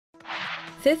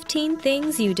15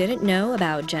 Things You Didn't Know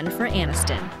About Jennifer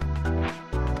Aniston.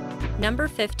 Number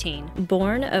 15.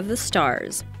 Born of the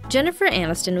Stars. Jennifer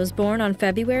Aniston was born on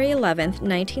February 11,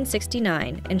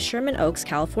 1969, in Sherman Oaks,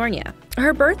 California.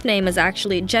 Her birth name is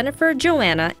actually Jennifer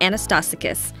Joanna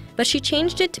Anastasakis, but she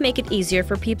changed it to make it easier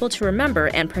for people to remember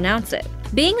and pronounce it.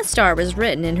 Being a star was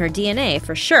written in her DNA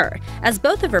for sure, as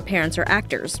both of her parents are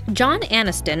actors. John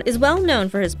Aniston is well known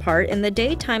for his part in the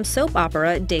daytime soap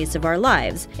opera Days of Our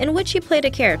Lives, in which he played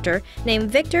a character named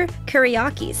Victor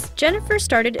Kyriakis. Jennifer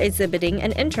started exhibiting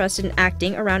an interest in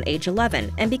acting around age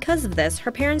 11, and because of this,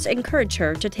 her parents encouraged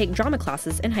her to take drama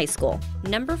classes in high school.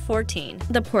 Number 14.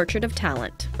 The Portrait of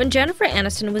Talent. When Jennifer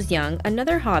Aniston was young,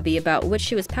 another hobby about which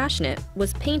she was passionate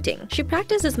was painting. She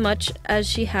practiced as much as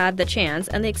she had the chance,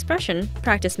 and the expression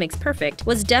 "practice makes perfect"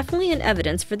 was definitely in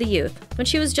evidence for the youth. When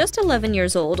she was just 11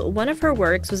 years old, one of her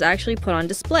works was actually put on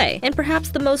display in perhaps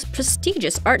the most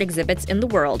prestigious art exhibits in the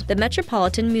world, the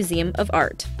Metropolitan Museum of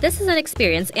Art. This is an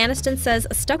experience Aniston says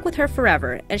stuck with her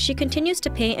forever, and she continues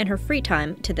to paint in her free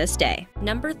time to this day.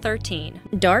 Number 13.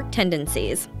 Dark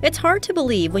Tendencies. It's hard to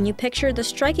believe when you picture the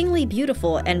strikingly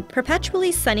beautiful and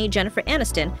perpetually sunny Jennifer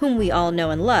Aniston, whom we all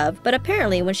know and love, but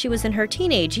apparently when she was in her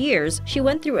teenage years, she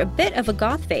went through a bit of a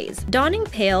goth phase, donning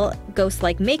pale,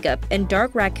 ghost-like makeup and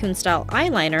dark raccoon-style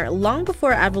eyeliner long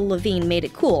before Avril Lavigne made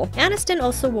it cool. Aniston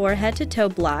also wore head-to-toe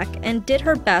black and did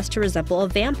her best to resemble a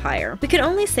vampire. We can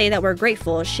only say that we're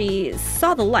grateful she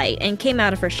saw the light and came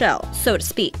out of her shell, so to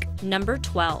speak. Number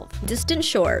 12. Distant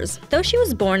Shores. Though she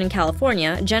was born in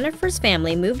California, Jennifer's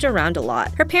family moved around a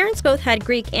lot. Her parents both had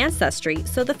Greek ancestry,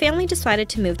 so the family decided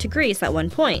to move to Greece at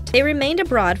one point. They remained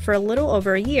abroad for a little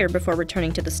over a year before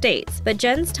returning to the States, but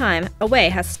Jen's time away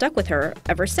has stuck with her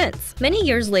ever since. Many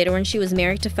years later, when she was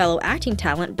married to fellow acting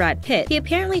talent Brad Pitt, he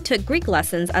apparently took Greek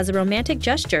lessons as a romantic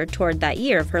gesture toward that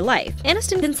year of her life.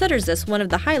 Aniston considers this one of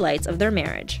the highlights of their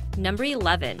marriage. Number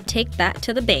 11. Take That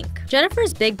to the Bank.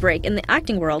 Jennifer's big break in the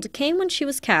acting world came when she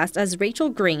was cast as Rachel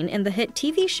Green in the hit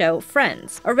TV show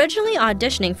Friends. Originally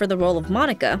auditioning for the role of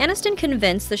Monica, Aniston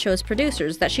convinced the show's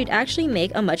producers that she'd actually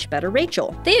make a much better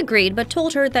Rachel. They agreed, but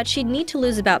told her that she'd need to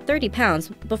lose about 30 pounds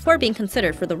before being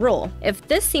considered for the role. If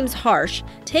this seems harsh,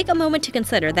 take a moment to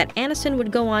consider that Aniston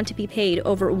would go on to be paid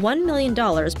over $1 million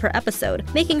per episode,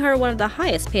 making her one of the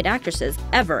highest paid actresses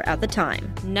ever at the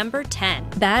time. Number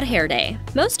 10. Bad Hair Day.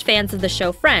 Most fans of the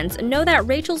show Friends know that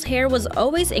Rachel's hair was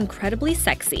always incredibly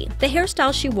sexy. The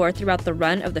hairstyles she wore throughout the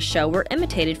run of the show were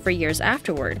imitated for years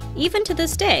afterward, even to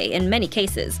this day in many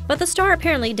cases, but the star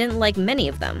apparently didn't like many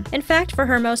of them. In fact, for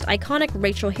her most iconic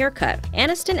Rachel haircut,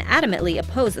 Aniston adamantly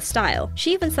opposed the style.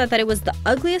 She even said that it was the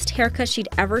ugliest haircut she'd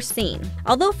ever seen.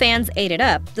 Although fans ate it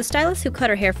up, the stylist who cut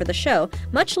her hair for the show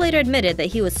much later admitted that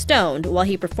he was stoned while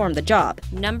he performed the job.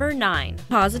 Number 9.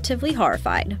 Positively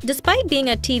Horrified. Despite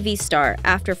being a TV star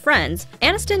after Friends,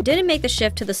 Aniston didn't make the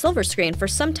shift to the silver screen for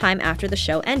some time after the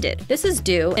show ended. This is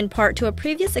due, in part, to a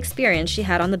previous experience she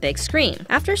had on the big screen.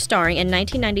 After starring in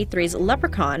 1993's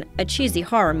Leprechaun, a cheesy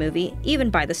horror movie, even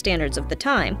by the standards of the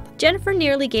time, Jennifer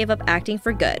nearly gave up acting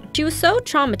for good. She was so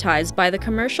traumatized by the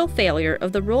commercial failure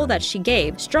of the role that she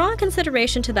gave strong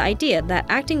consideration to the idea that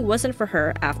acting wasn't for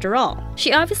her after all.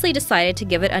 She obviously decided to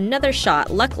give it another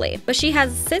shot, luckily, but she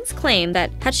has since claimed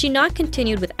that had she not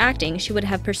continued with acting, she would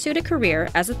have pursued a career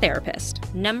as a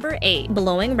therapist. Number 8.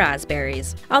 Blowing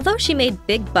Raspberries. Although she made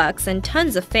big bucks and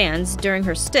tons of fans during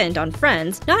her stint on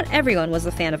Friends, not everyone was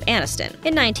a fan of Aniston.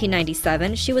 In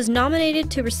 1997, she was nominated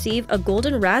to receive a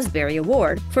Golden Raspberry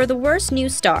Award for the Worst New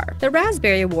Star. The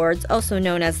Raspberry Awards, also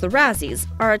known as the Razzies,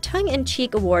 are a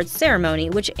tongue-in-cheek awards ceremony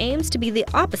which aims to be the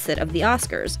opposite of the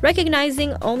Oscars,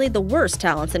 recognizing only the worst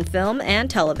talents in film and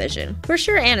television. We're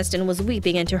sure Aniston was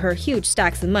weeping into her huge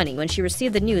stacks of money when she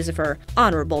received the news of her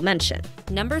honorable mention.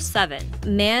 Number 7.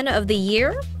 Man of the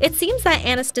Year? It seems that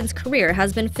Aniston's career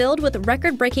has been filled with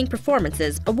record-breaking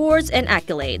performances, awards, and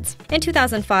accolades. In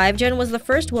 2005, Jen was the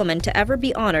first woman to ever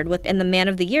be honored within the Man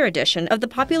of the Year edition of the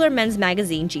popular men's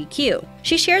magazine GQ.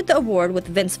 She shared the award with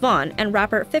Vince Vaughn and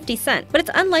rapper 50 Cent, but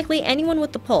it's unlikely anyone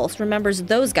with the pulse remembers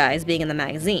those guys being in the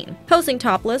magazine. Posing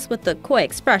topless with the coy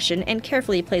expression and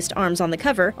carefully placed arms on the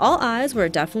cover, all eyes were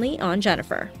definitely on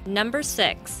Jennifer. Number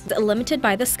 6. Limited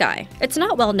by the Sky. It's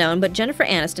not well known, but Jennifer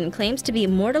Aniston claims to be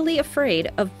mortally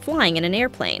afraid of flying in an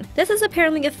airplane. This is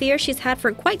apparently a fear she's had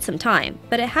for quite some time,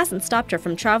 but it hasn't stopped her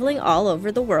from traveling all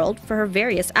over the world for her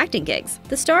various acting gigs.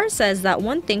 The star says that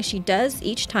one thing she does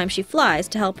each time she flies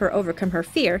to help her overcome her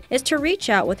fear is to reach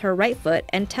out with her right foot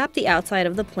and tap the outside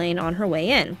of the plane on her way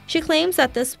in. She claims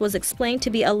that this was explained to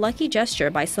be a lucky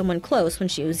gesture by someone close when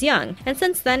she was young, and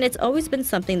since then it's always been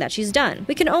something that she's done.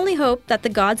 We can only hope that the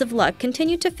gods of luck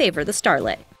continue to favor the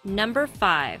starlet. Number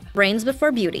 5. Brains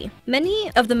before beauty.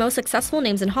 Many of the most successful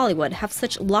names in Hollywood have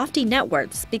such lofty net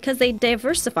worths because they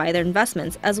diversify their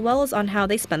investments as well as on how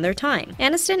they spend their time.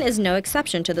 Aniston is no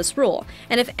exception to this rule,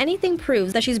 and if anything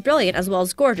proves that she's brilliant as well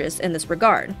as gorgeous in this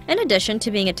regard. In addition to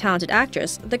being a talented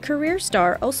actress, the career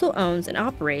star also owns and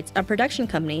operates a production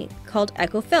company called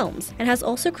Echo Films and has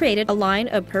also created a line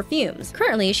of perfumes.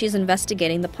 Currently, she's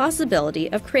investigating the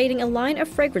possibility of creating a line of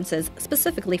fragrances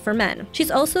specifically for men.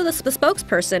 She's also the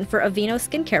spokesperson for Aveeno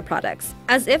skincare products.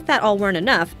 As if that all weren't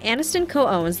enough, Aniston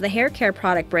co-owns the hair care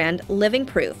product brand Living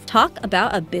Proof. Talk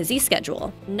about a busy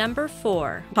schedule. Number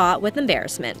 4. Caught with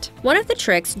embarrassment. One of the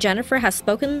tricks Jennifer has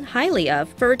spoken highly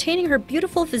of for retaining her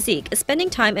beautiful physique is spending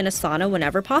time in a sauna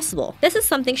whenever possible. This is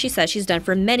something she says she's done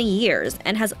for many years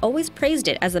and has always praised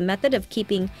it as a method of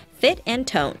keeping fit and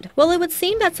toned. Well, it would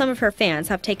seem that some of her fans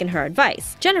have taken her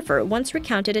advice. Jennifer once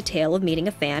recounted a tale of meeting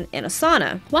a fan in a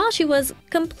sauna while she was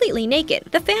completely naked.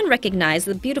 The fan recognized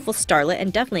the beautiful starlet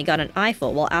and definitely got an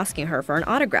eyeful while asking her for an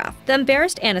autograph. The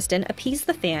embarrassed Aniston appeased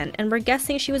the fan, and we're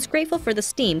guessing she was grateful for the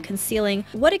steam concealing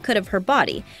what it could of her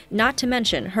body, not to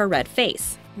mention her red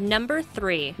face. Number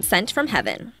 3. Scent from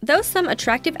heaven. Though some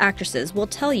attractive actresses will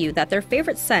tell you that their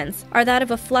favorite scents are that of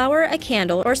a flower, a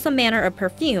candle, or some manner of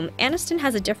perfume, Aniston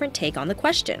has a different take on the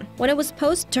question. When it was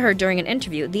posed to her during an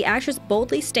interview, the actress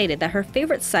boldly stated that her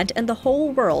favorite scent in the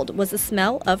whole world was the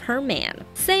smell of her man,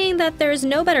 saying that there is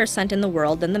no better scent in the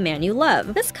world than the man you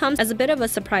love. This comes as a bit of a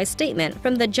surprise statement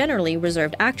from the generally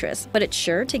reserved actress, but it's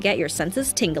sure to get your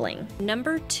senses tingling.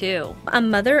 Number 2. A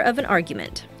mother of an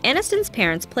argument. Aniston's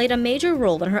parents played a major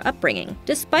role in her upbringing.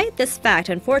 Despite this fact,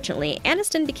 unfortunately,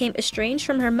 Aniston became estranged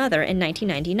from her mother in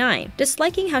 1999.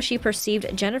 Disliking how she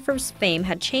perceived Jennifer's fame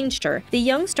had changed her, the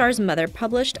young star's mother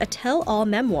published a tell-all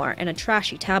memoir in a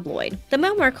trashy tabloid. The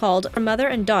memoir, called From Mother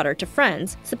and Daughter to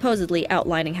Friends, supposedly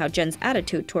outlining how Jen's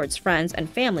attitude towards friends and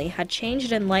family had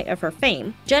changed in light of her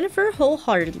fame. Jennifer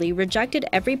wholeheartedly rejected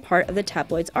every part of the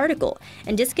tabloid's article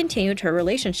and discontinued her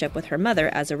relationship with her mother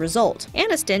as a result.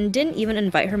 Aniston didn't even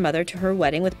invite her mother to her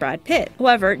wedding with Brad Pitt.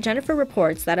 However, Jennifer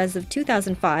reports that as of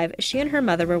 2005, she and her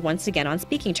mother were once again on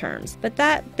speaking terms, but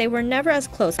that they were never as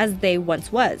close as they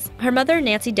once was. Her mother,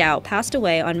 Nancy Dow, passed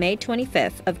away on May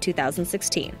 25th of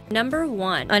 2016. Number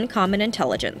 1. Uncommon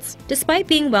intelligence. Despite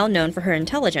being well known for her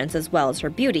intelligence as well as her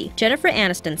beauty, Jennifer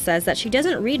Aniston says that she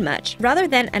doesn't read much. Rather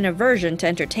than an aversion to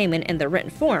entertainment in the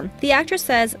written form, the actress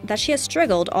says that she has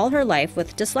struggled all her life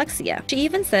with dyslexia. She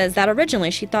even says that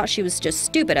originally she thought she was just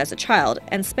stupid as a child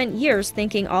and spent years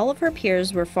thinking all of her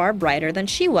peers were far brighter than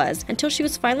she was until she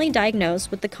was finally diagnosed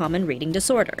with the common reading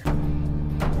disorder.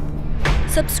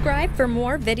 Subscribe for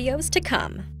more videos to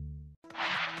come.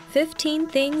 15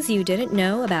 things you didn't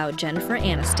know about Jennifer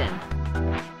Aniston.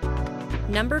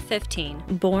 Number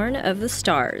 15. Born of the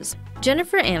Stars.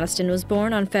 Jennifer Aniston was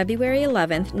born on February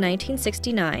 11,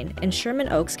 1969, in Sherman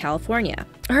Oaks, California.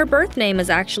 Her birth name is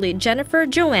actually Jennifer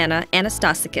Joanna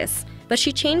Anastasakis, but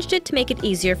she changed it to make it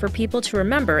easier for people to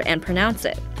remember and pronounce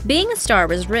it. Being a star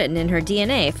was written in her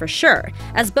DNA for sure,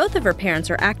 as both of her parents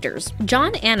are actors.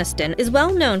 John Aniston is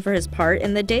well known for his part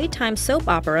in the daytime soap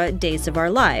opera Days of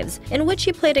Our Lives, in which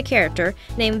he played a character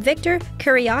named Victor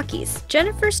Kyriakis.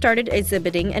 Jennifer started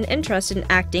exhibiting an interest in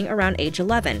acting around age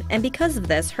 11, and because of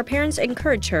this, her parents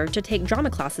encouraged her to take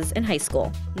drama classes in high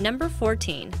school. Number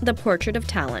 14. The Portrait of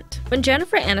Talent. When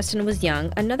Jennifer Aniston was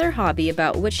young, another hobby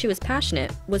about which she was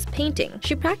passionate was painting.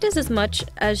 She practiced as much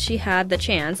as she had the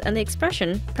chance, and the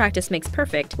expression, "practice makes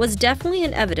perfect," was definitely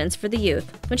in evidence for the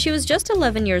youth. When she was just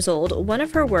 11 years old, one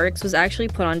of her works was actually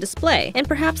put on display in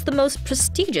perhaps the most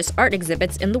prestigious art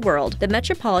exhibits in the world, the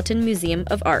Metropolitan Museum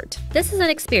of Art. This is an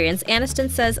experience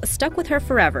Aniston says stuck with her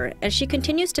forever, and she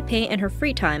continues to paint in her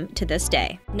free time to this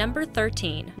day. Number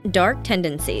 13. Dark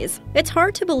tendencies. It's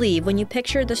hard to believe when you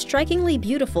picture the strikingly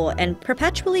beautiful and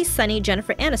perpetually sunny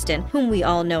Jennifer Aniston, whom we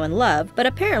all know and love, but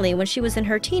apparently when she was in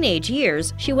her teenage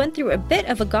years, she went through a bit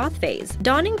of a goth phase,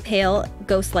 donning pale,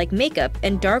 ghost-like makeup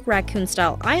and dark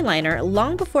raccoon-style eyeliner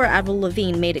long before Avril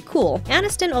Lavigne made it cool.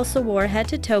 Aniston also wore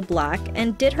head-to-toe black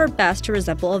and did her best to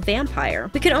resemble a vampire.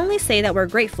 We can only say that we're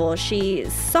grateful she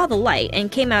saw the light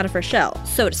and came out of her shell,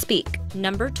 so to speak.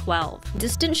 Number 12.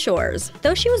 Distant shores.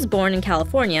 Though she was born in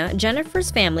California, Jennifer's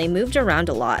family moved around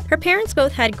a lot. Her parents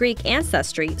both had Greek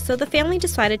ancestry, so the family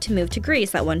decided to move to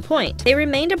Greece at one point. They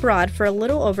remained abroad for a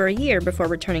little over a year before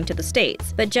returning to the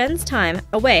States, but Jen's time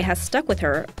away has stuck with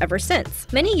her ever since.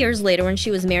 Many years later, when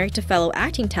she was married to fellow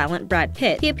acting talent Brad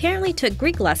Pitt, he apparently took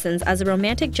Greek lessons as a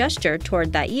romantic gesture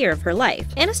toward that year of her life.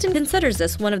 Aniston considers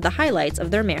this one of the highlights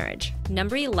of their marriage.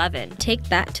 Number 11. Take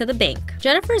That to the Bank.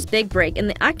 Jennifer's big break in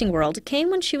the acting world came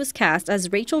when she was cast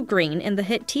as Rachel Green in the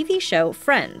hit TV show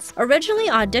Friends. Originally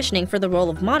auditioning for the role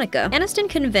of Monica, Aniston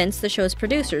convinced the show's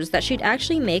producers that she'd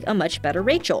actually make a much better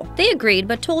Rachel. They agreed,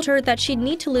 but told her that she'd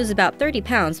need to lose about 30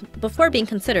 pounds before being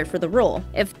considered for the role.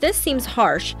 If this seems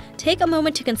harsh, take a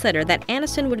moment to consider that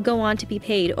Aniston would go on to be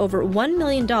paid over $1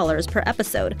 million per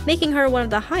episode, making her one of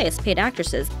the highest paid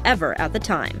actresses ever at the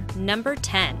time. Number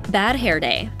 10. Bad Hair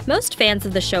Day. Most fans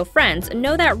of the show Friends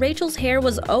know that Rachel's hair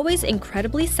was always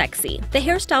incredibly sexy. The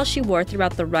hairstyles she wore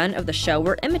throughout the run of the show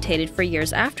were imitated for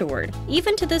years afterward,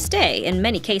 even to this day in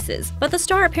many cases, but the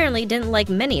star apparently didn't like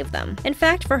many of them. In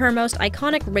fact, for her most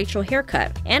iconic Rachel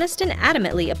haircut, Aniston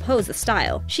adamantly opposed the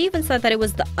style. She even said that it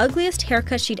was the ugliest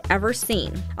haircut she'd ever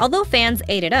seen. Although fans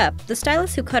ate it up, the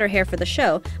stylist who cut her hair for the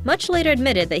show much later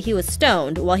admitted that he was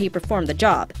stoned while he performed the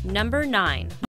job. Number 9.